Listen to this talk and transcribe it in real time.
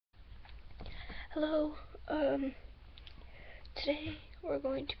Hello, today we're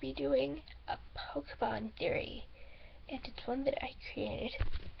going to be doing a Pokemon theory, and it's one that I created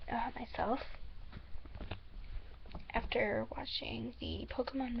myself after watching the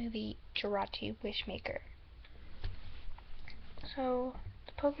Pokemon movie Jirachi Wishmaker. So,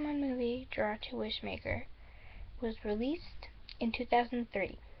 the Pokemon movie Jirachi Wishmaker was released in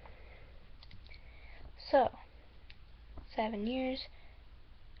 2003. So, 7 years,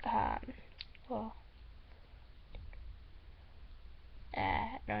 I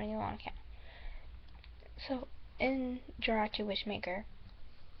don't even want to count. So, in Jirachi Wishmaker,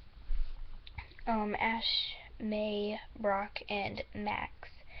 Ash, May, Brock, and Max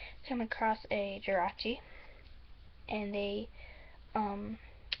come across a Jirachi, and they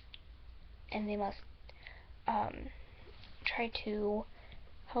must try to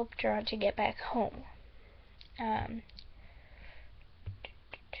help Jirachi get back home.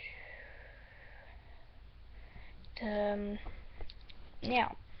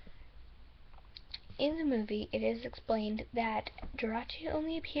 Now, in the movie, it is explained that Jirachi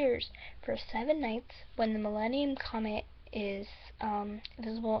only appears for 7 nights when the Millennium Comet is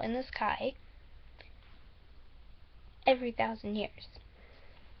visible in the sky every 1,000 years.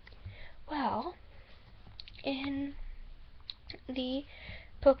 Well, in the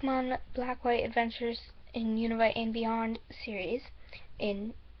Pokemon Black White Adventures in Univite and Beyond series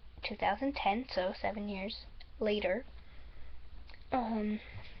in 2010, so 7 years later,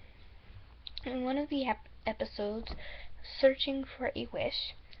 in one of the episodes, Searching for a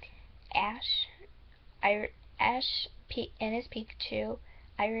Wish, Ash and his Pikachu,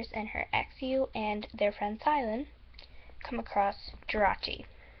 Iris and her Axew, and their friend Silent come across Jirachi.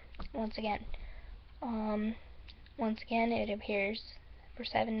 Once again, it appears for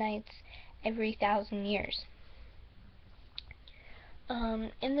 7 nights every 1,000 years.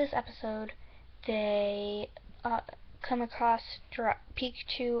 In this episode, they come across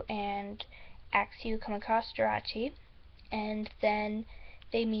Pikachu and Axew come across Jirachi, and then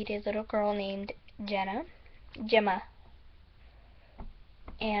they meet a little girl named Gemma,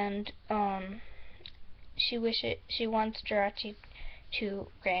 and she wants Jirachi to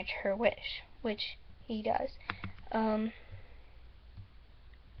grant her wish, which he does. And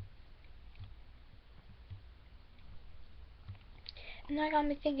that got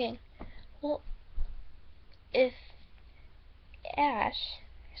me thinking, well, if Ash,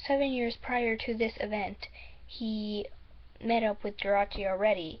 7 years prior to this event, he met up with Jirachi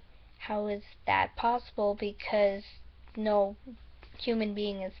already, how is that possible? Because no human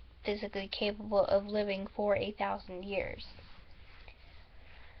being is physically capable of living for 1,000 years.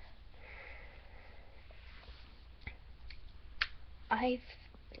 I've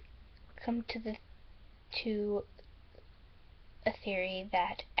come to a theory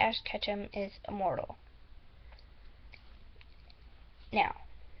that Ash Ketchum is immortal. Now,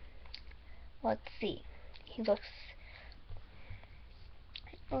 let's see. Let's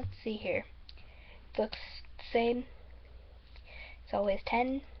see here. Looks the same. It's always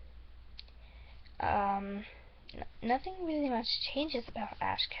 10. Nothing really much changes about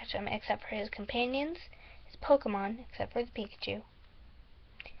Ash Ketchum except for his companions, his Pokemon, except for the Pikachu.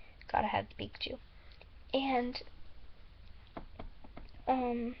 Gotta have the Pikachu. And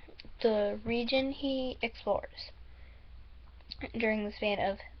the region he explores during the span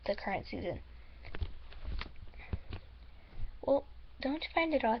of the current season. Well, don't you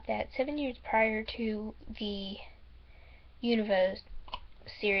find it odd that 7 years prior to the Unova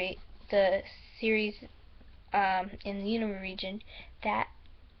series, the series in the Unova region, that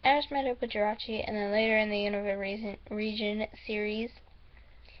Ash met up with Jirachi, and then later in the Unova region series,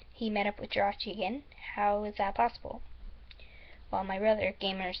 he met up with Jirachi again? How is that possible? Well, my brother,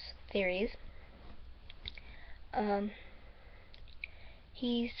 Gamer's Theories,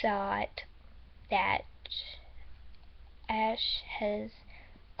 he thought that Ash has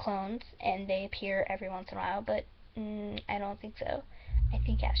clones, and they appear every once in a while, but I don't think so. I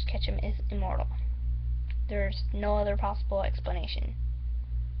think Ash Ketchum is immortal. There's no other possible explanation.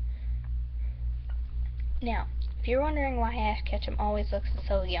 Now, if you're wondering why Ash Ketchum always looks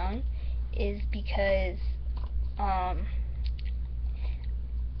so young, is because I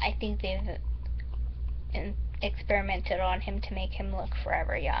think they've experimented on him to make him look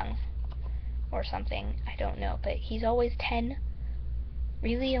forever young or something. I don't know, but he's always 10.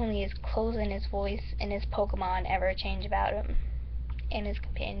 Really, only his clothes and his voice and his Pokemon ever change about him, and his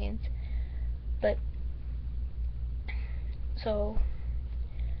companions. But so,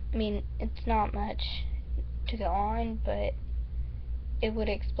 I mean, it's not much to go on, but it would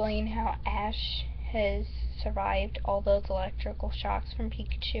explain how Ash has survived all those electrical shocks from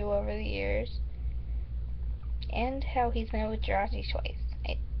Pikachu over the years. and how he's met with Jirachi twice.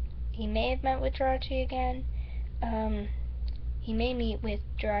 He may have met with Jirachi again. He may meet with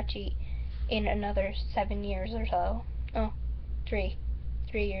Jirachi in another 7 years or so. Oh, 3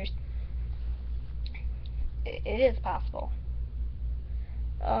 years. It is possible.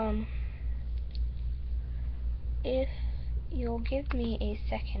 If you'll give me a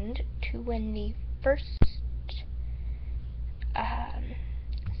second to when the first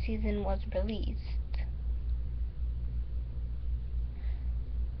season was released.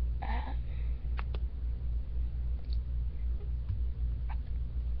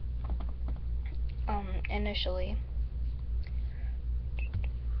 Initially.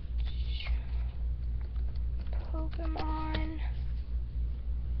 Pokemon.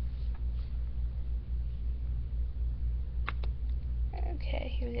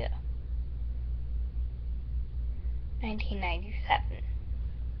 Okay, here we go. 1997.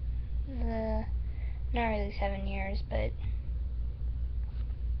 Not really 7 years, but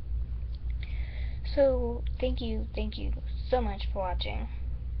so thank you so much for watching.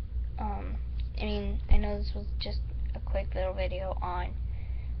 I mean, I know this was just a quick little video on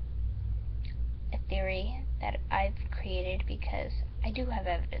a theory that I've created because I do have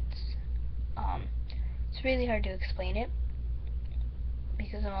evidence. It's really hard to explain it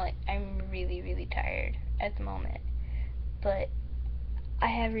because I'm really tired at the moment, but I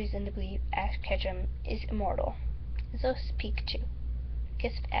have reason to believe Ash Ketchum is immortal. So is Pikachu. I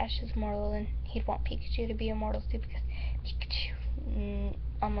guess if Ash is immortal, then he'd want Pikachu to be immortal too, because Pikachu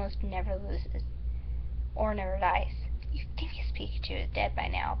almost never loses or never dies. You think his Pikachu is dead by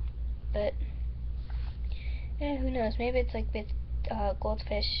now, but who knows? Maybe it's like with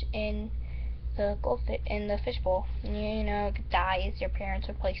goldfish in the fishbowl. You know, if it dies, your parents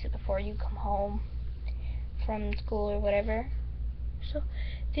replace it before you come home from school or whatever. So,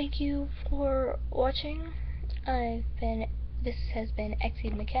 thank you for watching. This has been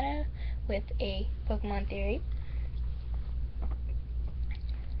Exceed McKenna with a Pokemon theory.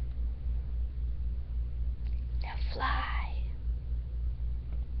 Now fly.